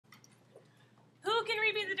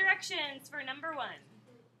directions for number 1.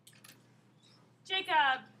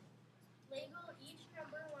 Jacob. Label each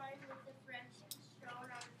number line with the fractions shown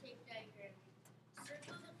on the tape diagram.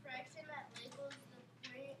 Circle the fraction that labels the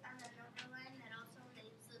point on the number line that also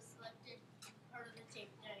names the selected part of the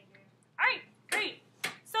tape diagram. Alright, great.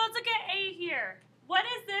 So let's look at A here. What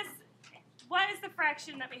is this? What is the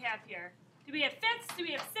fraction that we have here? Do we have fifths? Do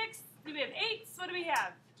we have sixths? Do we have eighths? What do we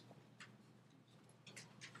have?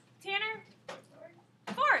 Tanner?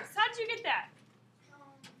 Fourths. How did you get that?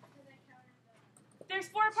 There's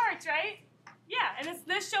 4 parts, right? Yeah, and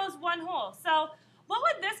this shows 1 whole. So what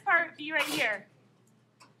would this part be right here?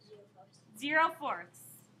 0 fourths.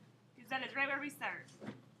 Because that is right where we start.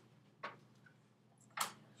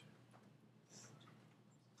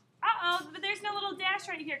 Uh-oh, but there's no little dash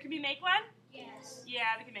right here. Can we make one? Yes.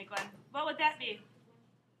 Yeah, we can make one. What would that be?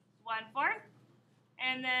 1/4.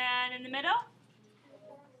 And then in the middle?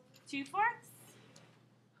 2 fourths.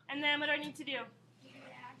 And then what do I need to do?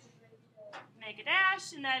 Make a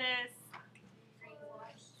dash, and that is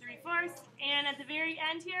 3 fourths. And at the very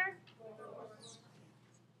end here?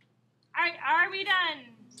 Alright, are we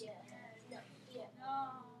done?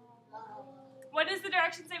 No. What is the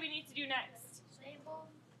directions that we need to do next? Label.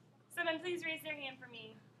 Someone please raise their hand for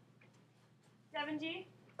me. Devin G?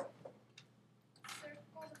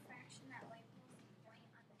 Circle the fraction that labels the point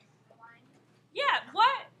on the number line. Yeah,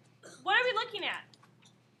 what are we looking at?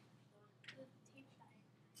 The tape diagram.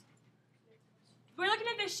 We're looking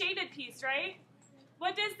at the shaded piece, right?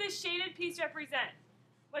 What does this shaded piece represent?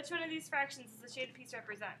 Which one of these fractions does the shaded piece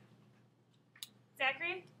represent?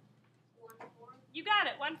 Zachary? 1/4. You got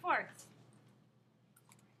it, 1/4.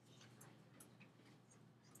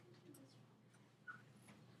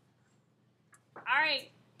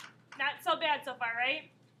 Alright, not so bad so far,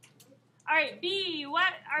 right? Alright, B,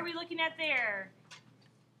 what are we looking at there?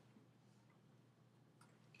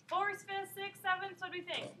 4s, 5s, 6s, 7s, what do we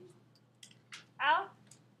think? Al?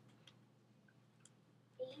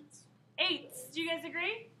 8s, do you guys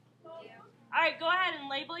agree? Yeah. Alright, go ahead and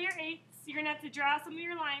label your 8s. You're going to have to draw some of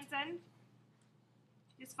your lines in.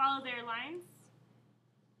 Just follow their lines.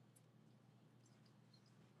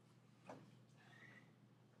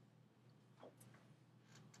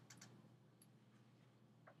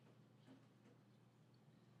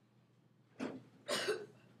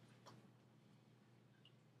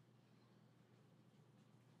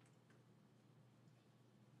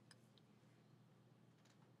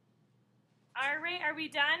 Alright, are we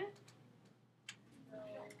done?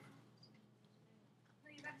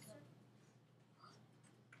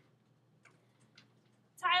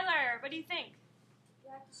 Tyler, what do you think?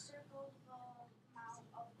 You have to circle the amount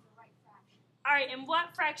of the right fraction. Alright, and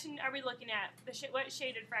what fraction are we looking at? What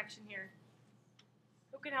shaded fraction here?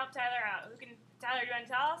 Who can help Tyler out? Tyler, do you want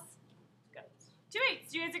to tell us? Go. 2/8.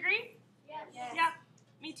 Do you guys agree? Yes. Yep,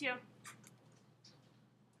 me too.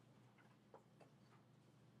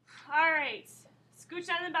 Alright, scooch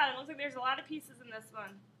down to the bottom. Looks like there's a lot of pieces in this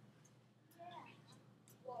one.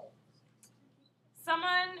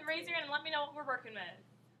 Someone raise your hand and let me know what we're working with.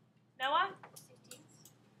 Noah? 16.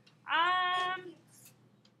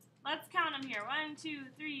 Let's count them here. 1, 2,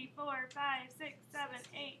 3, 4, 5, 6, 7,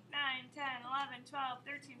 8, 9, 10, 11, 12,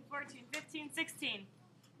 13, 14, 15, 16.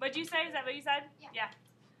 What'd you say? Is that what you said? Yeah.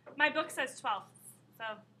 My book says 12,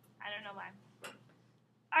 so I don't know why.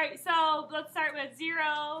 Alright, so let's start with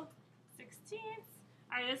 0, 16.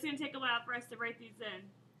 Alright, this is going to take a while for us to write these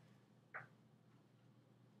in.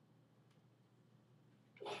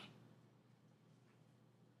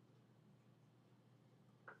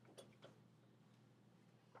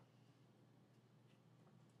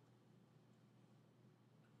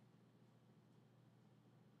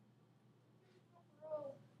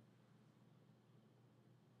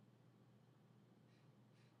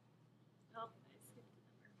 Oh, I skipped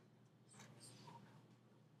a number.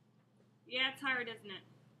 Yeah, it's hard, isn't it?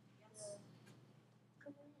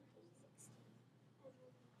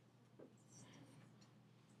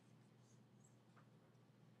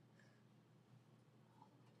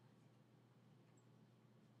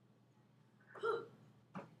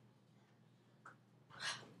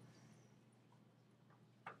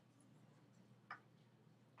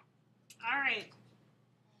 All right,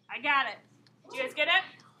 I got it. Did you guys get it?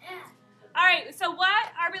 Yeah. All right, so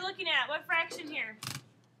what are we looking at? What fraction here?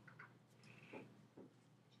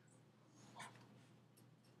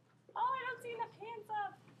 Oh, I don't see enough hands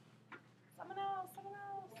up. Someone else, someone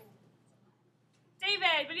else.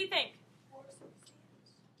 David, what do you think? 4/16.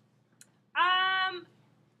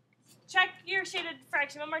 Check your shaded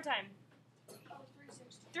fraction one more time. Oh,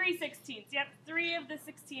 3/16. 3/16. Yep, 3 of the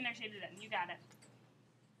 16 are shaded in. You got it.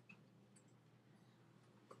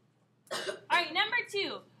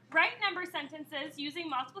 2. Write number sentences using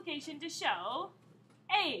multiplication to show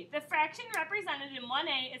A. The fraction represented in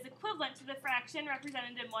 1a is equivalent to the fraction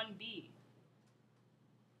represented in 1b.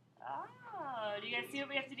 Oh, do you guys see what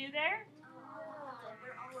we have to do there?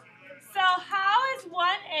 So how is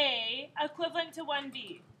 1a equivalent to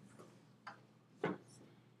 1b?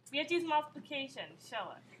 We have to use multiplication.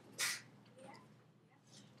 Show it.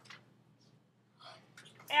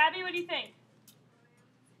 Abby, what do you think?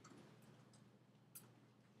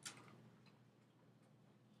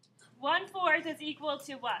 1/4 is equal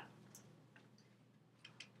to what?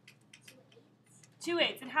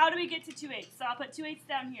 2/8. And how do we get to 2/8? So I'll put 2/8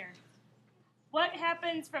 down here. What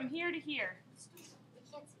happens from here to here?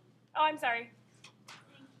 Oh, I'm sorry.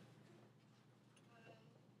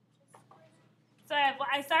 So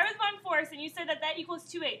I start with 1/4, and you said that equals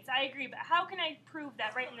 2/8. I agree, but how can I prove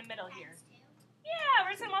that right in the middle here? Yeah, we're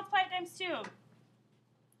just going to multiply it times 2.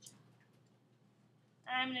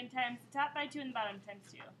 I'm going to times the top by 2 and the bottom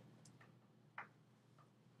times 2.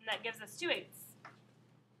 And that gives us 2/8.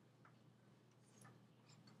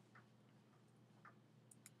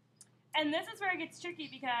 And this is where it gets tricky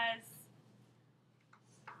because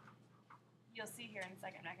you'll see here in a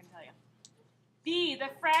second. I'm not going to tell you. B, the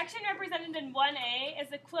fraction represented in 1a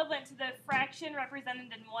is equivalent to the fraction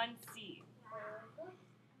represented in 1c.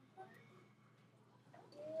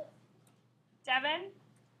 Devin?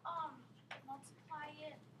 Multiply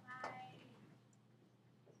it by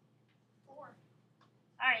 4.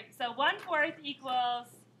 All right, so 1/4 equals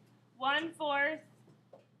 1/4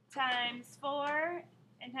 times 4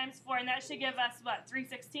 and times 4, and that should give us what,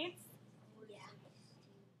 3/16? Yeah.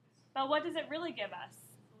 But what does it really give us?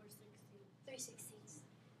 4/16.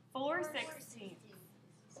 4/16.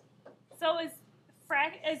 So is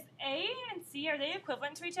A and C, are they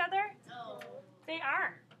equivalent to each other? No. They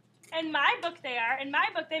aren't. In my book they are. In my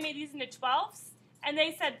book they made these into 12ths, and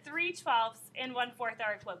they said 3/12 and 1/4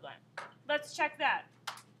 are equivalent. Let's check that.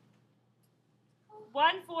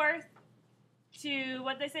 1/4 to,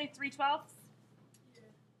 what did they say, 3/12? Yeah.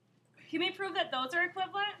 Can we prove that those are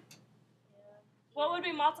equivalent? Yeah. What would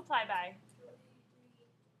we multiply by?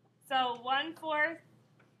 So 1/4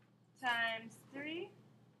 times 3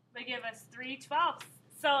 would give us 3/12.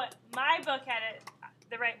 So my book had it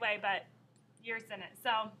the right way, but yours didn't.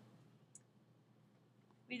 So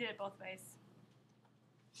we did it both ways.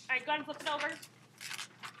 All right, go ahead and flip it over.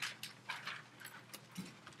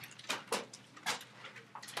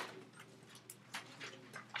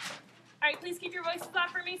 All right, please keep your voices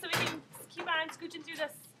off for me so we can keep on scooching through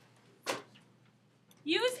this.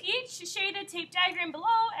 Use each shaded tape diagram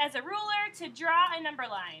below as a ruler to draw a number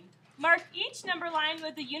line. Mark each number line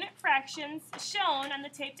with the unit fractions shown on the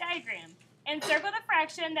tape diagram. And circle the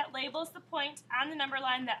fraction that labels the point on the number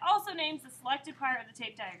line that also names the selected part of the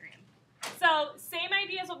tape diagram. So, same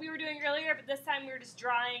idea as what we were doing earlier, but this time we were just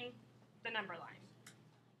drawing the number line.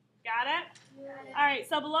 Got it? Yeah. All right,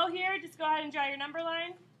 so below here, just go ahead and draw your number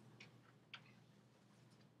line.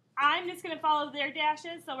 I'm just going to follow their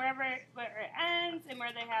dashes, so where it ends and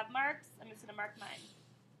where they have marks, I'm just going to mark mine.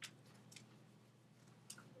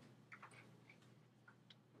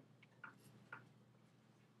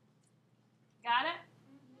 Got it?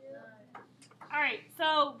 All right,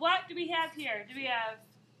 so what do we have here? Do we have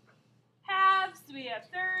halves? Do we have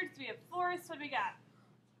thirds? Do we have fourths? What do we got?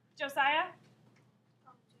 Josiah?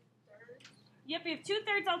 2/3. Yep, we have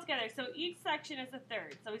 2/3 altogether, so each section is a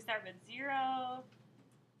third. So we start with 0,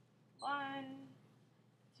 1,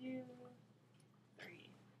 2,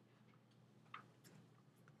 3.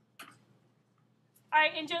 All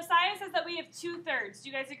right, and Josiah says that we have 2/3. Do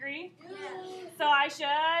you guys agree? Yeah. So I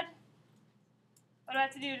should, what do I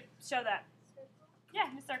have to do to show that? Yeah,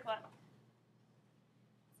 just circle it.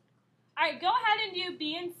 All right, go ahead and do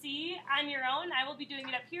B and C on your own. I will be doing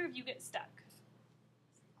it up here if you get stuck.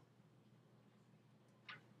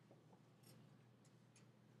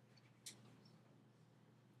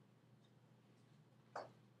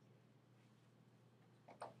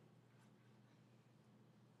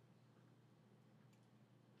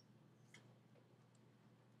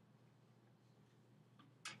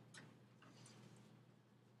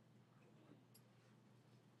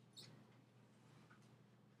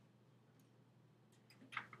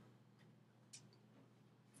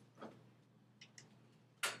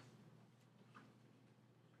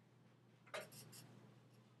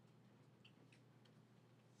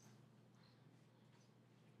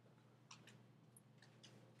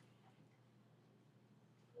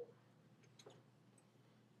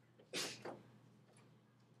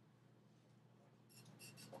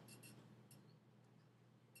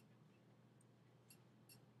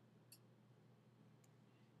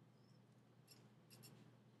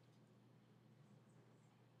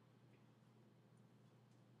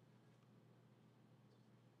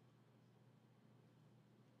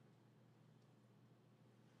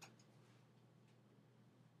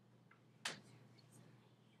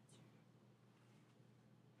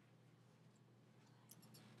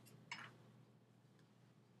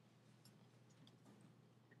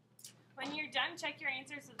 When you're done, check your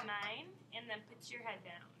answers with mine, and then put your head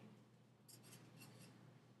down.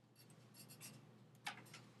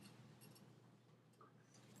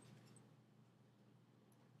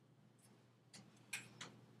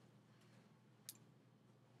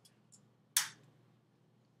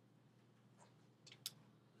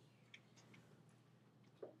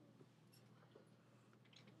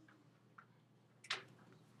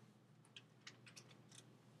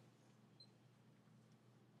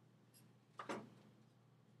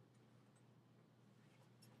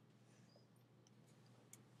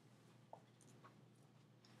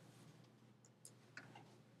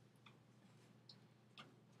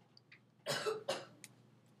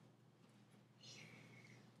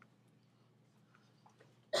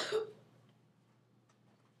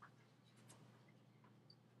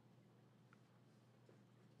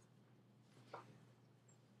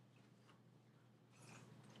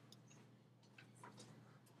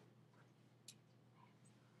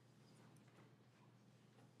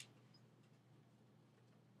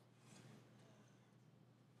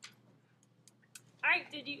 All right,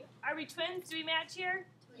 are we twins? Do we match here?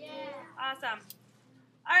 Yeah. Awesome.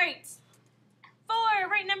 All right. 4,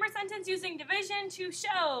 write number sentence using division to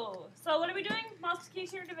show. So what are we doing?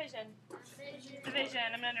 Multiplication or division? Division.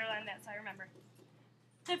 I'm going to underline that so I remember.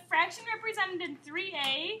 The fraction represented in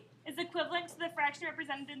 3a is equivalent to the fraction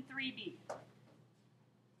represented in 3b.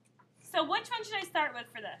 So which one should I start with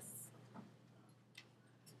for this?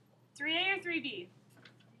 3a or 3b?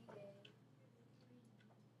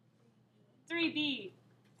 3b.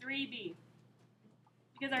 3b.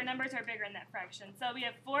 Because our numbers are bigger in that fraction. So we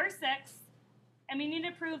have 4 6, and we need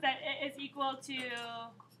to prove that it is equal to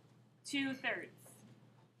 2/3.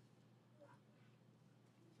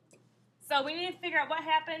 So we need to figure out what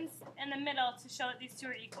happens in the middle to show that these two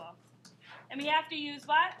are equal. And we have to use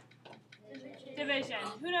what? Division.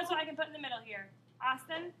 Who knows what I can put in the middle here?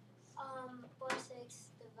 Austin? 4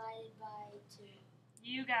 6 divided by 2.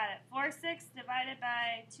 You got it. 4 6 divided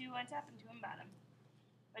by 2 on top and 2 on bottom.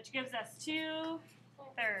 Which gives us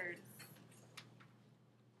 2/3.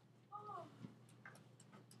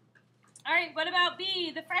 All right, what about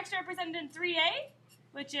B? The fraction represented in 3a,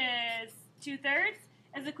 which is 2/3,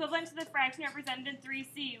 is equivalent to the fraction represented in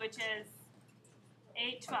 3c, which is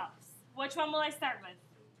 8/12. Which one will I start with?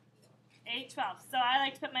 8/12. So I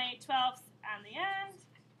like to put my 8/12 on the end,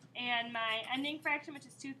 and my ending fraction, which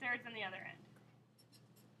is 2/3, on the other end.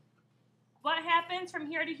 What happens from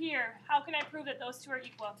here to here? How can I prove that those two are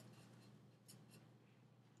equal?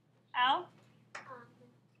 Al?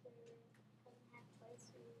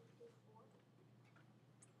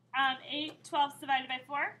 8/12 divided by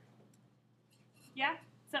 4? Yeah?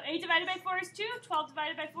 So 8 divided by 4 is 2, 12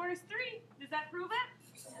 divided by 4 is 3. Does that prove it?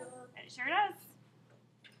 It sure does.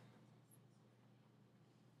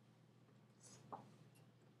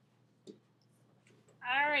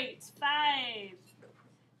 All right, 5.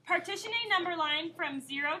 Partition a number line from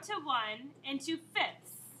 0 to 1 into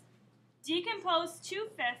fifths. Decompose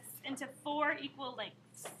 2/5 into 4 equal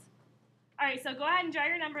lengths. All right, so go ahead and draw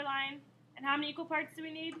your number line. And how many equal parts do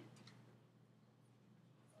we need?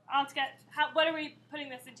 What are we putting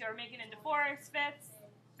this into? Are we making it into 4s, 5ths?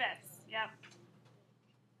 5ths, yep.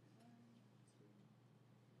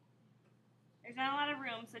 There's not a lot of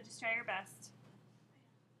room, so just try your best.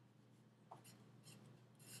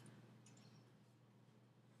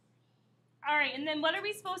 All right, and then what are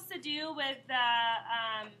we supposed to do with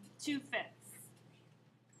the 2/5?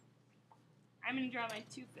 I'm going to draw my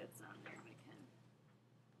 2/5 on there if I can.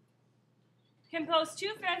 Compose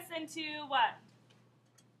 2/5 into what?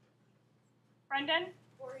 Brendan?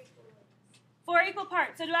 4 equal parts. 4 equal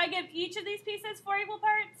parts. So do I give each of these pieces 4 equal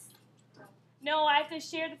parts? No, I have to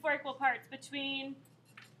share the 4 equal parts between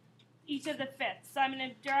each of the fifths. So I'm going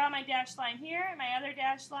to draw my dashed line here and my other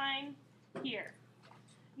dashed line here.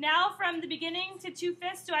 Now from the beginning to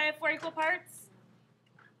 2/5, do I have 4 equal parts?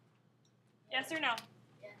 Yes or no?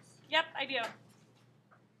 Yes. Yep, I do.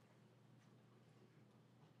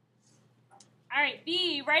 All right,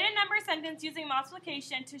 B, write a number sentence using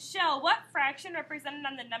multiplication to show what fraction represented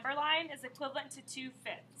on the number line is equivalent to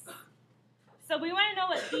 2/5. So we want to know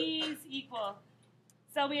what these equal.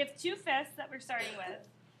 So we have 2/5 that we're starting with.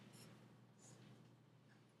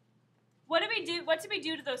 What did we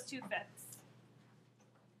do to those 2/5?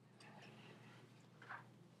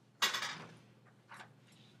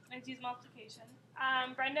 Let's use multiplication.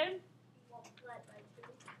 Brendan?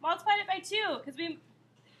 Multiplied it by 2, because we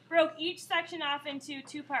broke each section off into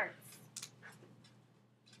 2 parts.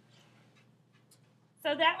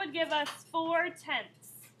 So that would give us 4/10.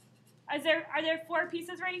 Are there 4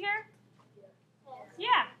 pieces right here? Yes.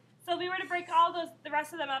 Yeah. So So if we were to break all the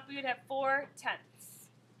rest of them up, we would have 4/10.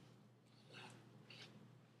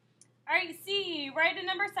 All right, C, write a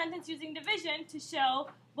number sentence using division to show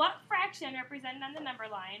what fraction represented on the number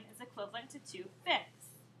line is equivalent to 2/5.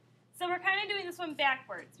 So we're kind of doing this one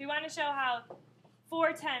backwards. We want to show how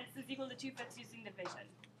 4/10 is equal to 2/5 using division.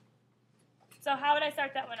 So how would I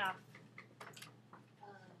start that one off?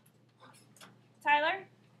 Tyler?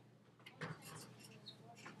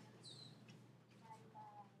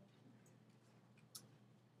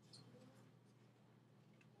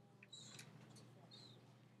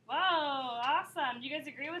 Whoa, awesome. Do you guys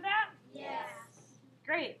agree with that? Yes.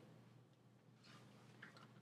 Great.